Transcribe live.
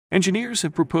Engineers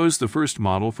have proposed the first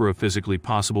model for a physically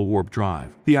possible warp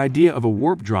drive. The idea of a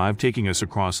warp drive taking us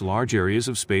across large areas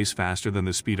of space faster than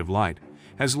the speed of light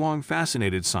has long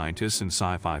fascinated scientists and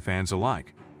sci-fi fans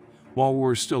alike. While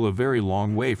we're still a very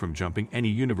long way from jumping any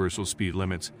universal speed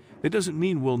limits, that doesn't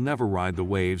mean we'll never ride the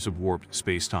waves of warped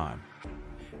space-time.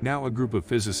 Now a group of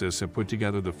physicists have put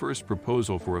together the first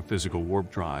proposal for a physical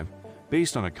warp drive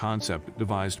based on a concept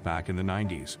devised back in the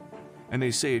 90s. And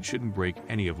they say it shouldn't break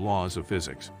any of laws of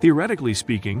physics. Theoretically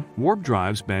speaking, warp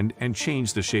drives bend and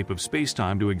change the shape of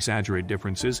spacetime to exaggerate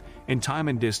differences in time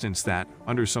and distance that,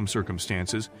 under some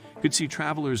circumstances, could see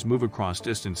travelers move across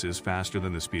distances faster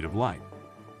than the speed of light.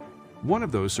 One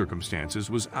of those circumstances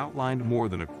was outlined more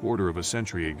than a quarter of a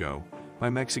century ago by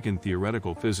Mexican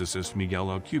theoretical physicist Miguel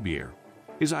Alcubierre.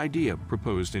 His idea,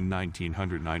 proposed in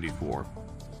 1994,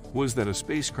 was that a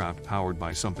spacecraft powered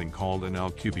by something called an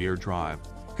Cubiere drive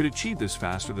could achieve this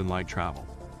faster than light travel.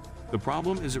 The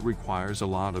problem is it requires a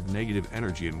lot of negative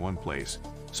energy in one place,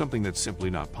 something that's simply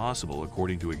not possible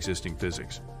according to existing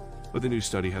physics. But the new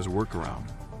study has a workaround.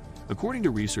 According to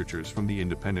researchers from the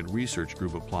independent research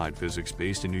group Applied Physics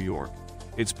based in New York,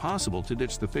 it's possible to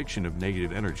ditch the fiction of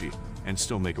negative energy and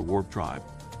still make a warp drive,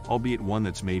 albeit one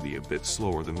that's maybe a bit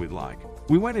slower than we'd like.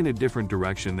 We went in a different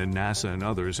direction than NASA and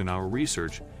others, and our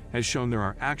research has shown there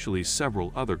are actually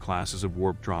several other classes of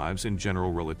warp drives in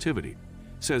general relativity,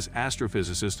 says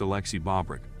astrophysicist Alexei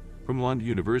Bobrik from Lund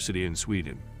University in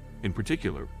Sweden. In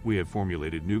particular, we have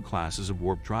formulated new classes of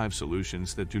warp drive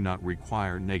solutions that do not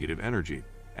require negative energy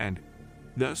and,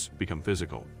 thus, become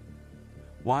physical.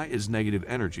 Why is negative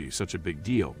energy such a big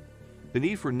deal? The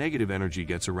need for negative energy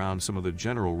gets around some of the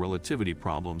general relativity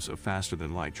problems of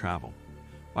faster-than-light travel.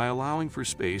 By allowing for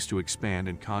space to expand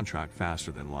and contract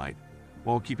faster than light,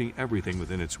 while keeping everything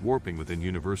within its warping within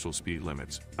universal speed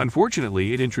limits.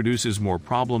 Unfortunately, it introduces more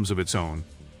problems of its own,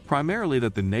 primarily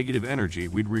that the negative energy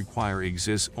we'd require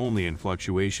exists only in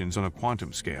fluctuations on a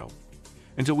quantum scale.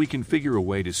 Until we can figure a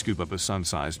way to scoop up a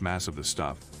sun-sized mass of the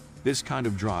stuff, this kind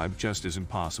of drive just isn't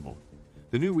possible.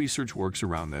 The new research works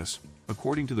around this.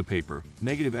 According to the paper,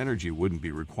 negative energy wouldn't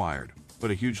be required,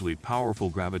 but a hugely powerful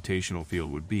gravitational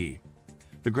field would be.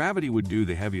 The gravity would do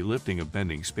the heavy lifting of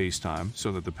bending spacetime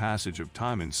so that the passage of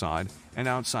time inside and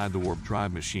outside the warp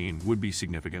drive machine would be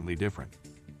significantly different.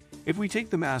 If we take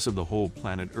the mass of the whole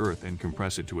planet Earth and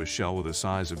compress it to a shell with a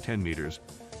size of 10 meters,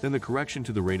 then the correction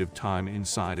to the rate of time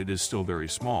inside it is still very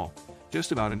small,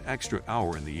 just about an extra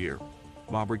hour in the year,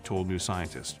 Bobrik told New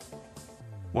Scientist.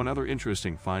 One other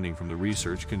interesting finding from the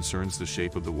research concerns the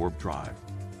shape of the warp drive.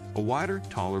 A wider,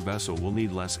 taller vessel will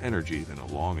need less energy than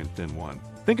a long and thin one.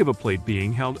 Think of a plate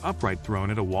being held upright,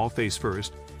 thrown at a wall face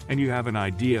first, and you have an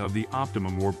idea of the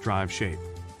optimum warp drive shape.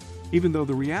 Even though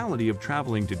the reality of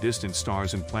traveling to distant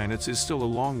stars and planets is still a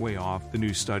long way off, the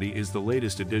new study is the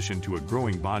latest addition to a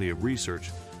growing body of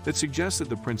research that suggests that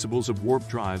the principles of warp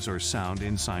drives are sound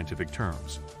in scientific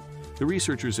terms. The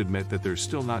researchers admit that they're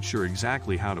still not sure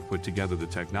exactly how to put together the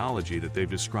technology that they've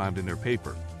described in their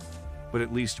paper. But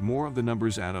at least more of the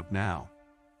numbers add up now.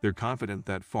 They're confident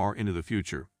that far into the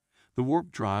future, the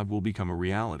warp drive will become a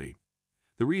reality.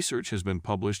 The research has been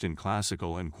published in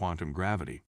Classical and Quantum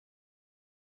Gravity.